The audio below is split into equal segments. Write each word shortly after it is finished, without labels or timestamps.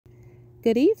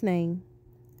Good evening.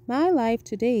 My life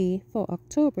today for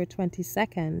October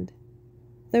 22nd.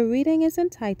 The reading is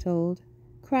entitled,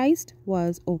 Christ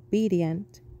was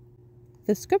obedient.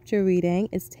 The scripture reading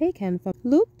is taken from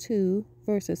Luke 2,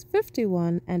 verses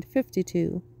 51 and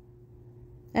 52.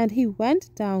 And he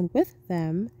went down with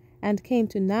them, and came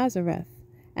to Nazareth,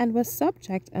 and was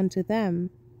subject unto them.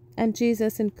 And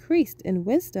Jesus increased in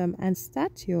wisdom and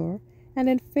stature, and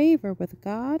in favor with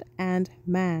God and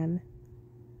man.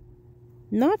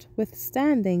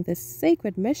 Notwithstanding the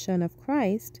sacred mission of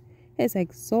Christ, his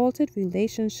exalted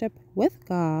relationship with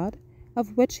God,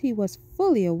 of which he was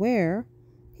fully aware,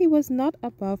 he was not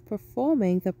above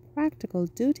performing the practical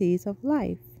duties of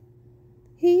life.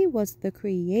 He was the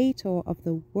creator of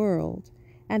the world,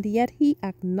 and yet he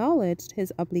acknowledged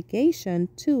his obligation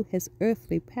to his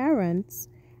earthly parents,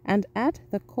 and at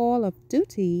the call of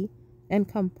duty, in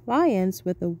compliance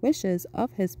with the wishes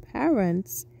of his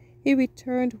parents, he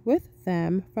returned with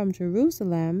them from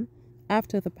Jerusalem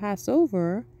after the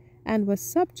Passover, and was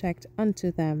subject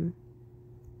unto them.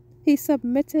 He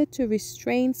submitted to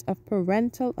restraints of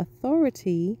parental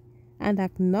authority, and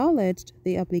acknowledged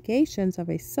the obligations of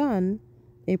a son,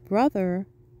 a brother,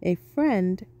 a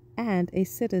friend, and a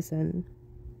citizen.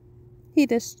 He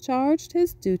discharged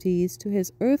his duties to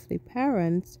his earthly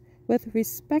parents with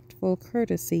respectful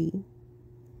courtesy.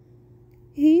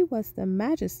 He was the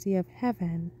majesty of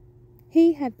heaven.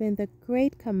 He had been the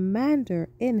great commander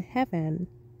in heaven.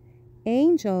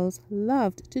 Angels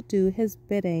loved to do his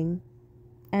bidding.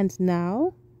 And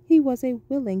now he was a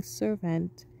willing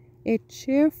servant, a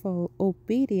cheerful,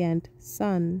 obedient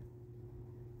son.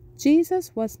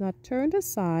 Jesus was not turned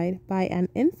aside by an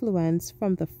influence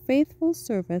from the faithful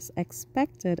service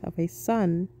expected of a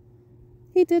son.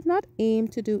 He did not aim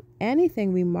to do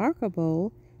anything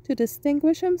remarkable to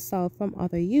distinguish himself from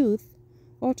other youth,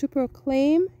 or to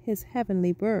proclaim his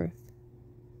heavenly birth.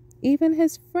 Even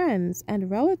his friends and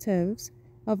relatives,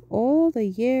 of all the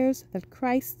years that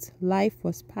Christ's life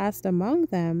was passed among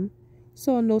them,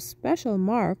 saw no special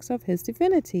marks of his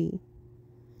divinity.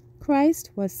 Christ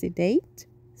was sedate,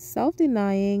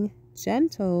 self-denying,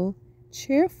 gentle,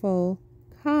 cheerful,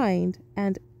 kind,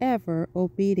 and ever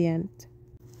obedient.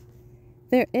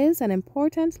 There is an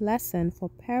important lesson for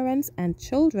parents and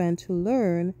children to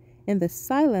learn in the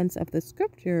silence of the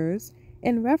scriptures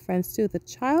in reference to the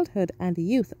childhood and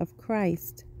youth of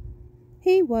Christ.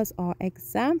 He was our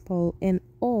example in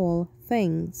all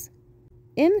things.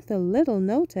 In the little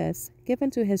notice given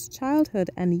to his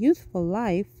childhood and youthful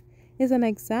life is an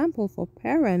example for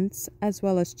parents as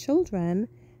well as children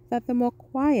that the more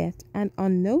quiet and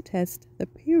unnoticed the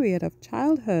period of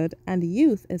childhood and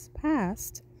youth is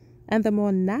past, and the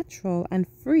more natural and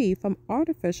free from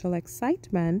artificial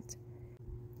excitement,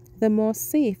 the more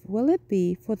safe will it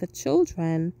be for the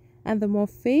children, and the more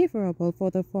favorable for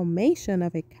the formation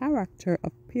of a character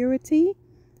of purity,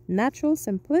 natural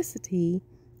simplicity,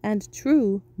 and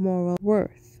true moral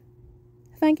worth.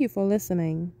 Thank you for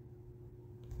listening.